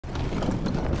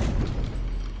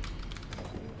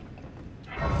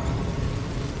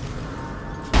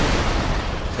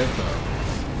hit though.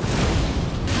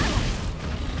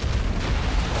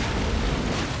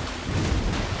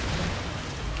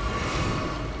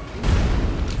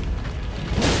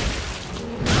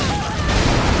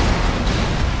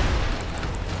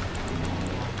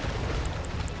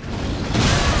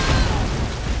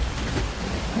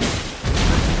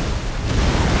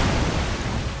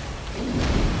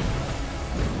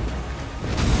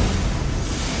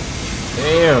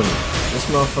 Damn, this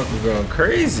motherfucker going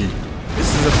crazy.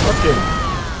 This is a fucking...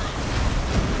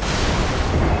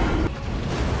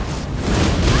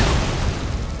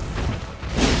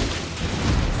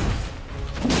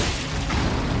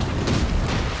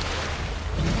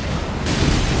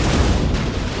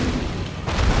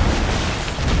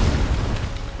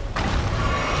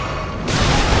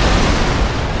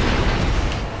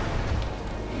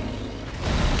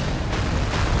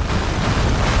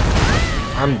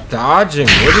 I'm dodging.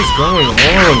 What is going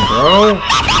on, bro?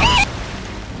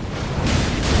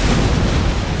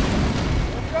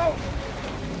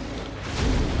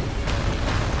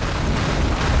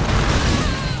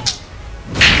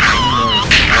 Oh my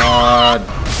god.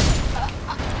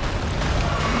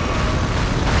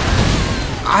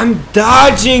 I'm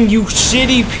dodging, you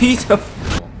shitty piece of...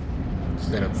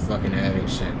 Instead of fucking adding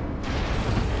shit.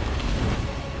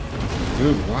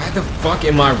 Dude, why the fuck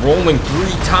am I rolling 3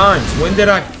 times? When did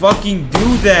I fucking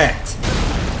do that?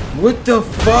 What the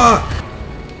fuck?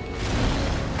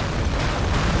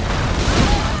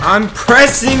 I'm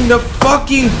pressing the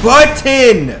fucking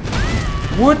button!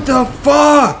 What the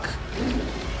fuck?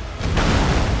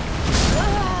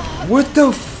 What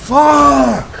the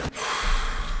fuck?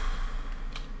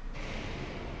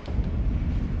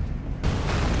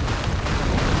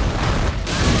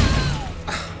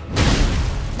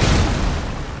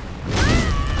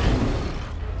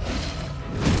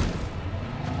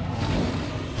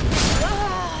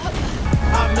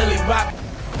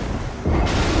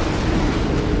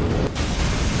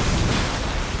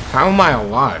 How am I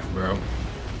alive, bro?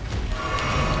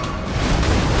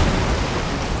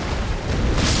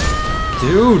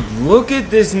 Dude, look at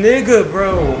this nigga,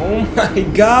 bro. Oh my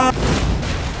god.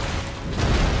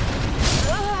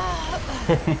 Oh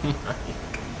my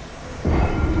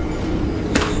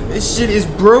god. This shit is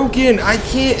broken. I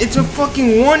can't. It's a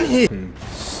fucking one hit.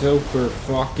 Super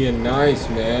fucking nice,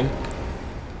 man.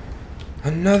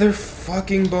 Another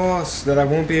fucking boss that I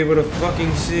won't be able to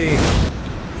fucking see.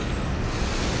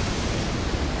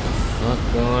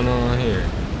 What's going on here?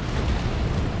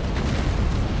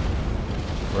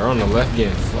 We're on the left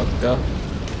getting fucked up.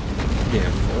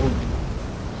 Getting folded.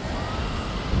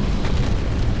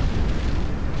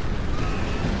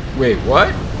 Wait,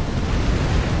 what?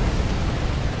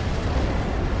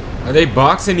 Are they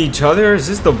boxing each other? Is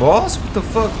this the boss? What the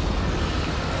fuck?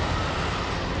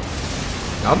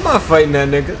 I'm not fighting that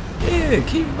nigga. Yeah,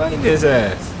 keep fighting his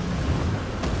ass.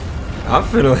 I'm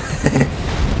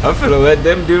finna let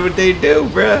them do what they do,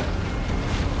 bruh.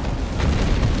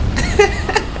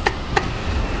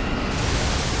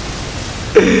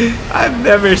 I've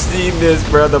never seen this,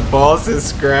 bruh. The boss is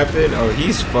scrapping. Oh,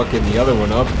 he's fucking the other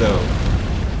one up, though.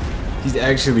 He's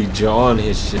actually jawing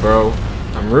his shit, bro.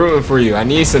 I'm rooting for you. I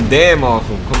need some damn off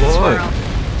him. Come on.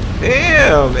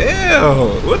 Damn,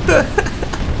 ew. What the?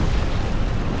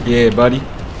 Yeah, buddy.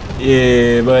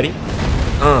 Yeah, buddy.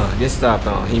 Get stopped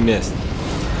on. He missed.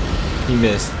 He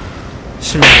missed.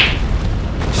 Smack.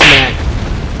 Smack.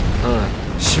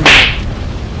 Smack.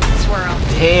 Swirl.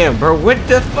 Damn, bro. What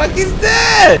the fuck is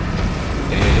that?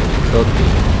 Damn, you cooked me.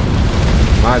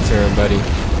 My turn, buddy.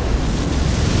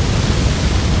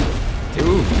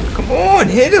 Dude, come on.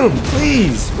 Hit him,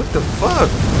 please. What the fuck?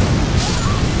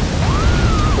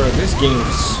 Bro, this game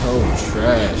is so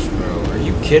trash, bro. Are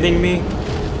you kidding me?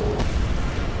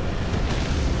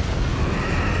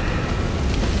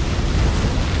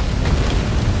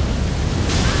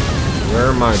 Where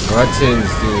are my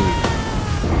buttons, dude?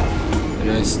 And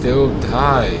I still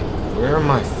die. Where are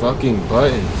my fucking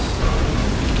buttons?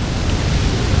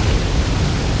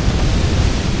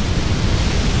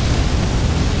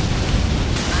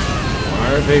 Why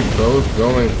are they both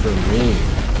going for me?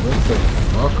 What the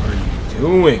fuck are you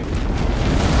doing?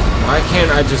 Why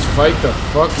can't I just fight the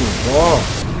fucking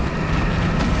boss?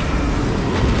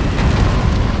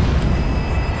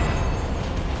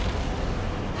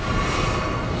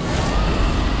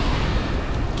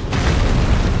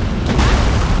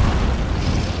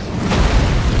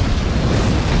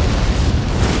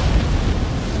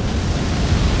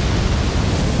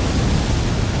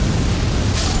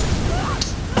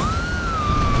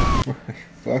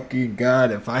 Fucking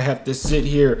god, if I have to sit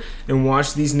here and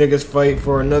watch these niggas fight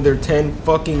for another 10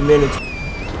 fucking minutes.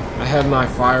 I have my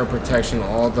fire protection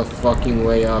all the fucking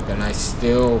way up and I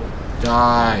still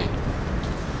die.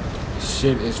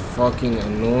 Shit is fucking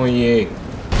annoying.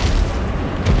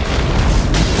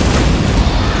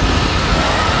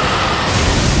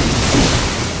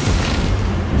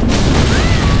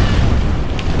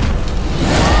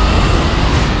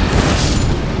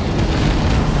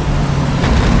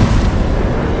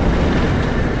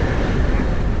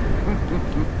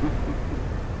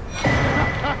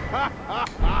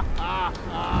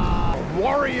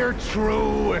 Warrior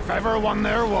true, if ever one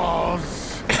there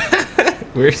was.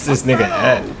 Where's this nigga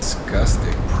at?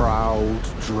 Disgusting. Proud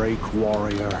Drake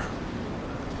warrior,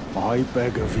 I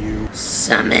beg of you.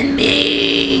 Summon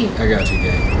me! I got you,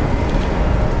 gang.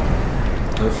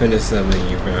 I'm finna summon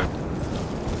you, bro.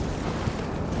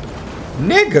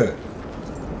 Nigga!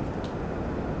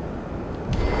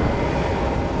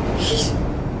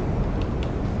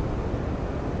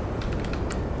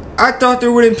 I thought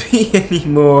there wouldn't be any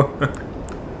more.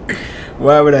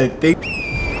 Why would I think?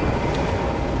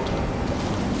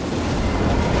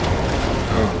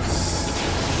 Oh,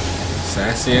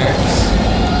 sassy ass.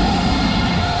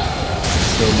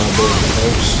 Kill my boy.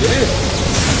 Oh shit.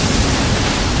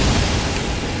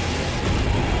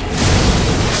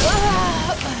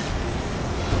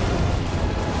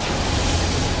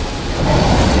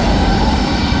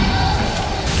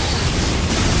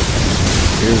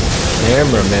 Dude,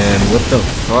 camera man, what the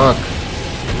fuck?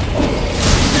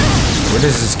 What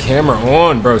is this camera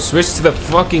on, bro? Switch to the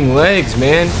fucking legs,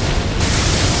 man.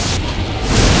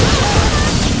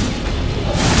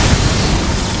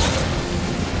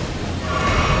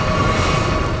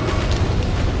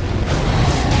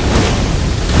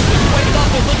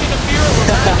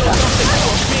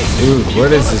 Dude,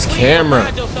 what is this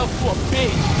camera?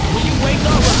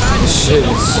 This shit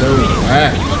is so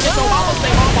whack.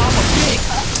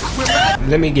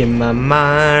 Let me get my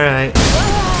mind right.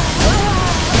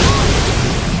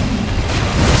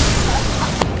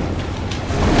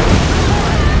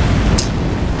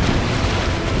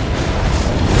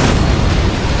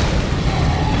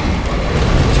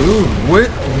 Dude,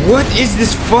 what is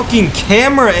this fucking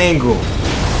camera angle?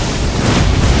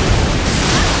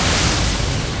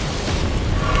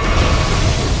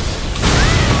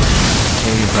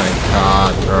 Oh my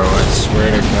god, bro, I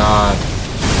swear to god.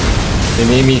 They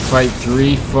made me fight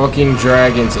 3 fucking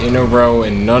dragons in a row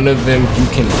and none of them you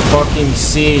can fucking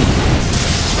see.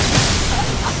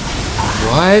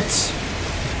 What?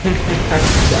 Oh my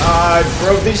god,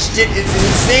 bro, this shit is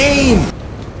insane!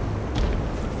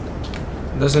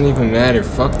 Doesn't even matter.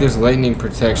 Fuck this lightning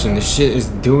protection. This shit is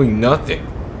doing nothing.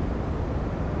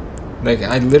 Like,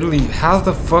 I literally... How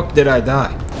the fuck did I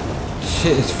die?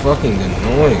 Shit is fucking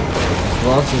annoying. These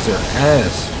bosses are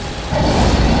ass.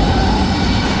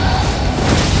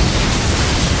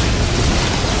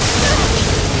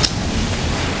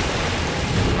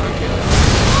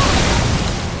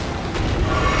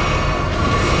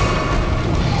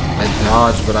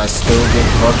 Dodge, but I still get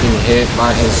fucking hit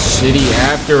by his shitty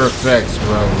after effects,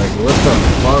 bro. Like, what the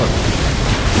fuck?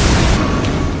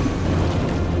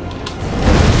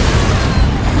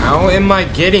 How am I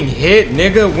getting hit,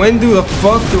 nigga? When the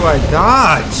fuck do I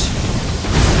dodge?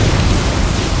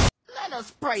 Let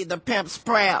us pray the pimp's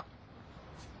prayer.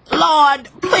 Lord,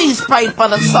 please pray for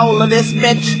the soul of this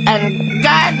bitch and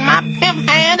guide my pimp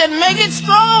hand and make it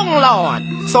strong,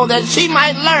 Lord, so that she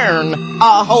might learn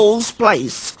a hoe's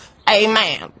place.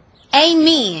 Amen.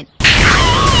 Amen.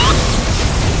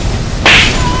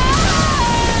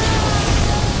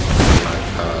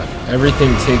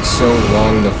 Everything takes so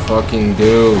long to fucking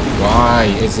do. Why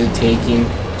is it taking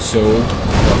so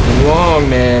fucking long,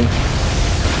 man?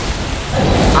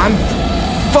 I'm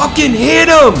fucking hit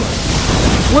him!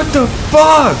 What the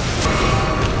fuck?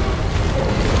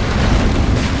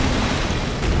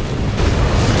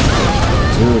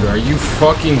 Dude, are you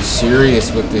fucking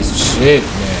serious with this shit,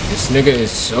 man? This nigga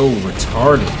is so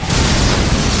retarded.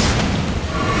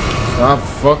 Stop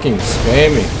fucking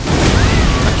spamming.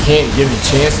 I can't get a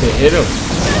chance to hit him.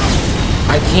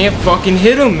 I can't fucking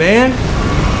hit him, man.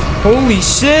 Holy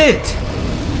shit.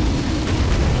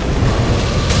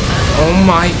 Oh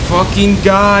my fucking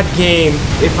god, game.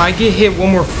 If I get hit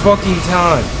one more fucking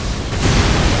time.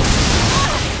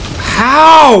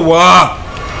 How?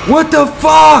 What the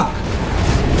fuck?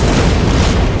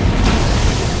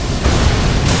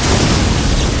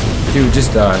 Dude,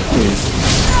 just die, please.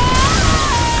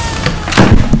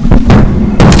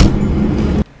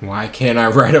 Why can't I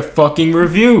write a fucking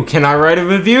review? Can I write a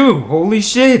review? Holy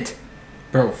shit.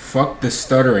 Bro, fuck the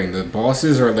stuttering. The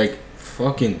bosses are like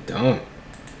fucking dumb.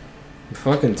 I'm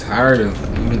fucking tired of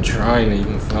even trying to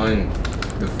even find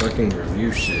the fucking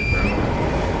review shit, bro.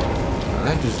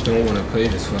 I just don't want to play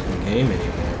this fucking game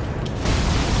anymore.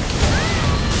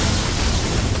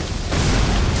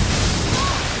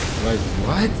 Like,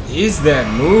 what is that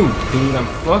move, dude? I'm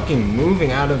fucking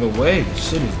moving out of the way. This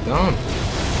shit is dumb.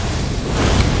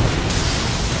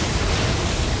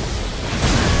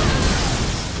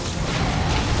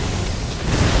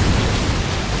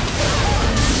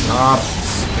 Stop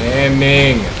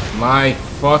spamming. My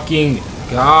fucking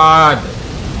god.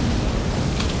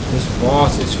 This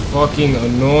boss is fucking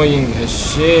annoying as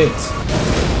shit.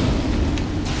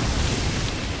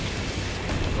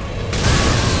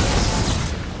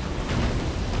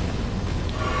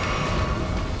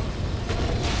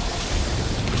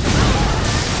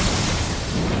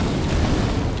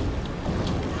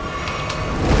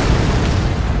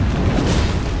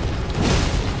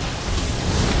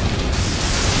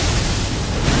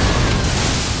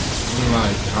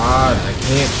 God, I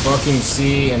can't fucking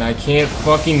see and I can't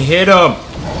fucking hit him.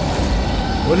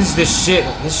 What is this shit?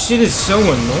 This shit is so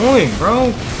annoying,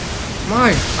 bro.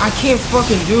 I can't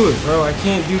fucking do it, bro. I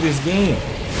can't do this game.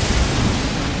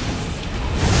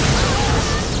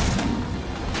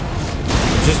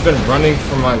 I've just been running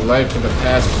for my life for the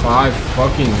past 5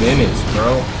 fucking minutes,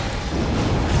 bro.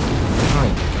 My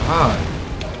God.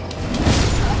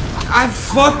 I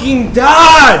fucking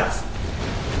died!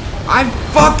 I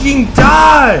fucking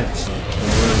dodged!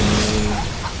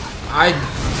 I'm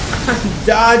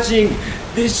dodging.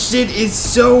 This shit is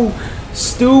so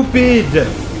stupid.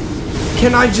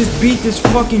 Can I just beat this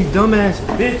fucking dumbass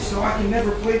bitch so I can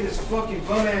never play this fucking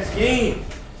bum-ass game?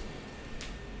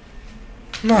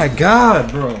 My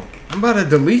God, bro. I'm about to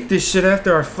delete this shit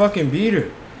after I fucking beat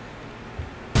her.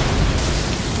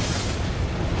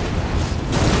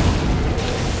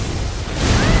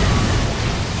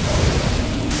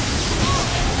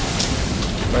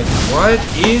 Like, what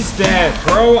is that,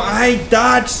 bro? I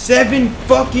dodged 7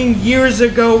 fucking years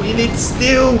ago and it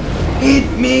still hit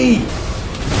me.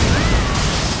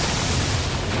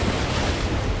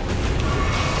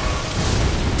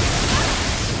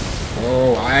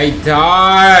 Oh, I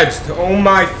dodged. Oh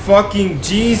my fucking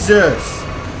Jesus.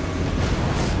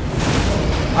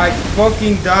 I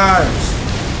fucking dodged.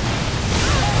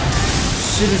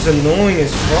 Shit is annoying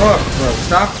as fuck, bro.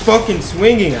 Stop fucking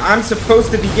swinging. I'm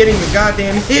supposed to be getting the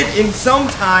goddamn hit in some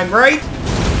time, right?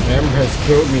 Ember has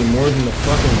killed me more than the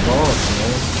fucking boss,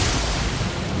 man.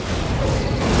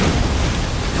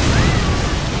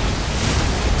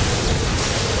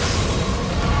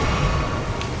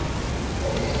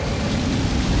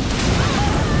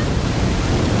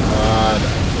 God,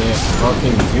 I can't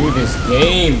fucking do this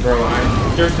game, bro.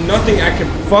 There's nothing I can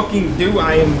fucking do.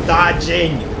 I am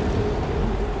dodging.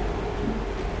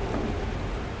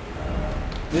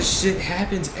 This shit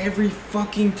happens every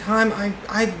fucking time my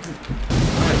God.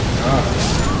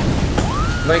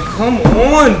 Like, come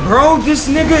on, bro. This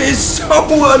nigga is so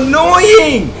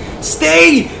annoying.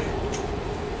 Stay.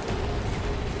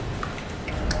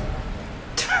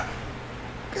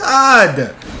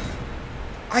 God.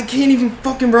 I can't even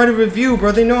fucking write a review,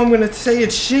 bro. They know I'm gonna say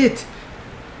it's shit.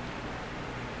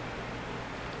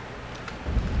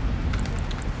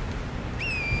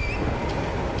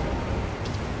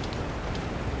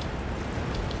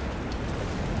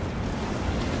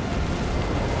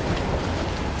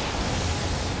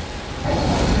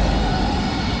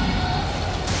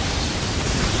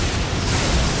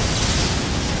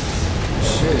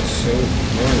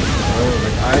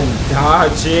 I'm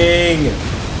dodging.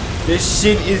 This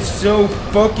shit is so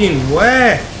fucking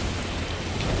whack.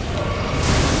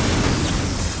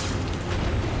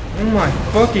 Oh my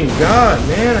fucking God,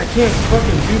 man. I can't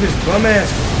fucking do this bum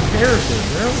ass character,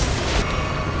 bro.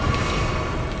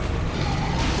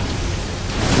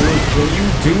 Dude, can you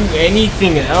do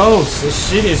anything else? This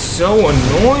shit is so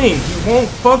annoying. He won't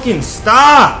fucking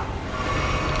stop.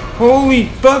 Holy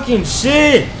fucking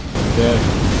shit. Dead.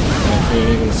 I can't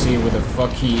even see where the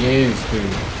fuck he is,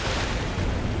 dude.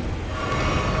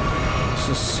 This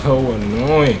is so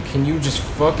annoying. Can you just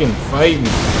fucking fight me?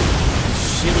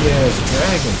 This shitty ass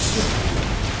dragon shit.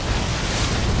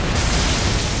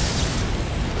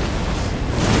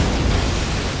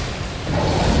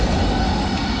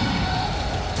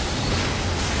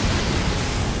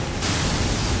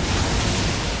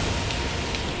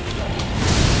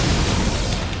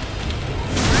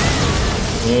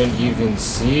 Can't even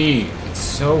see. It's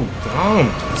so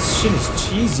dumb. This shit is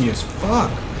cheesy as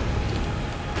fuck.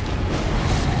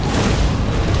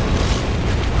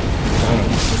 Finally,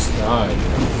 just died.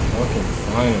 Fucking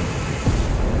finally.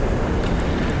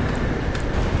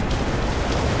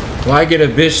 Why get a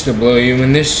bitch to blow you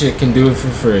when this shit can do it for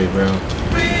free, bro?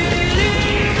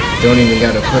 Don't even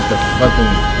gotta put the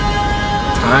fucking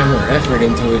time or effort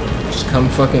into it, just come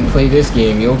fucking play this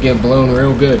game. You'll get blown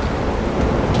real good.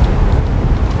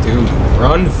 Dude,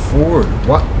 run forward.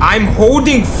 What? I'm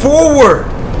holding forward!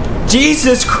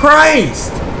 Jesus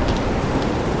Christ!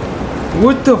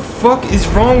 What the fuck is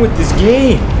wrong with this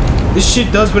game? This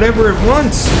shit does whatever it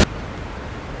wants.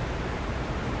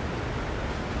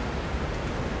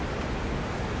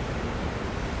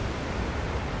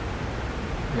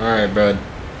 Alright, bud.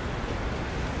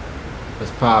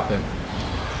 Let's pop him.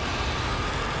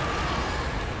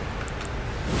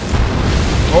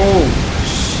 Oh,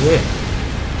 shit.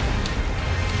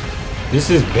 This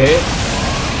is bad.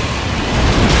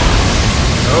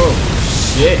 Oh,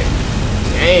 shit.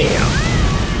 Damn.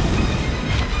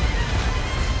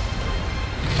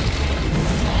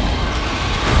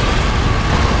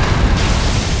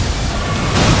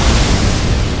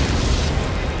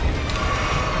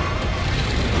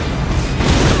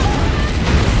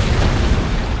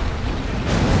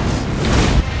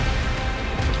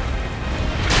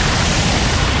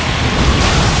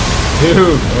 Dude,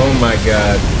 oh my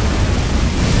god.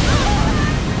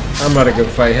 I'm about to go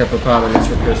fight hippopotamus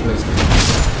for Christmas.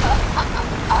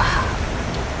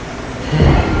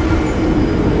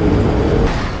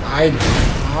 I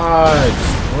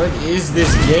dodged. What is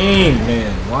this game,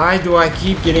 man? Why do I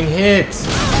keep getting hit?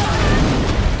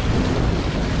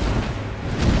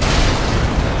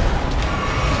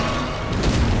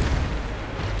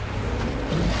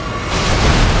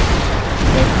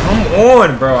 Man, come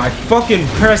on, bro. I fucking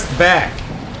pressed back.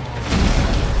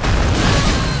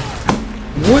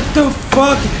 What the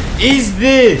fuck is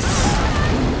this?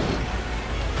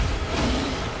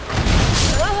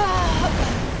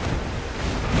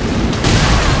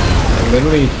 I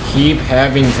literally keep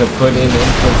having to put in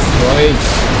inputs twice.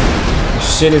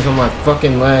 This shit is on my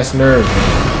fucking last nerve,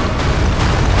 man.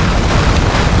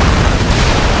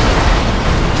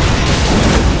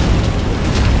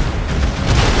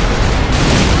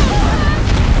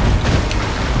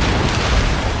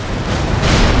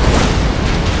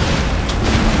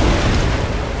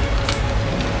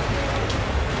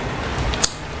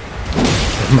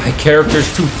 My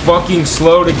character's too fucking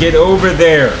slow to get over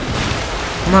there.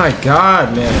 My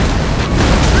god, man.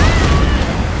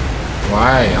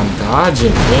 Why? I'm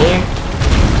dodging,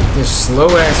 man. This slow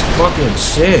ass fucking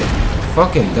shit.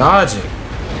 Fucking dodging.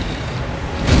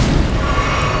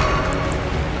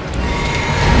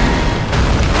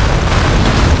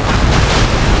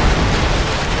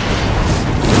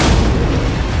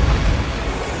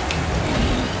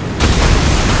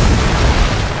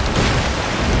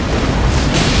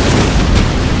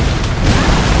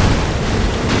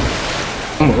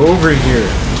 Come over here.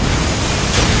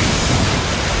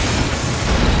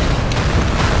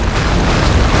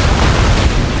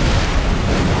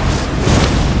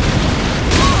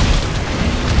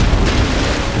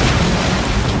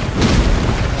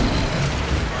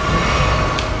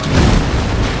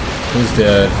 He's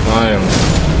dead. Finally.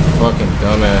 Fucking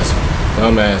dumbass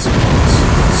boss.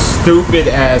 Stupid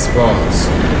ass boss.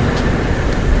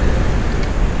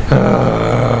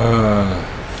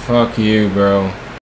 Fuck you, bro.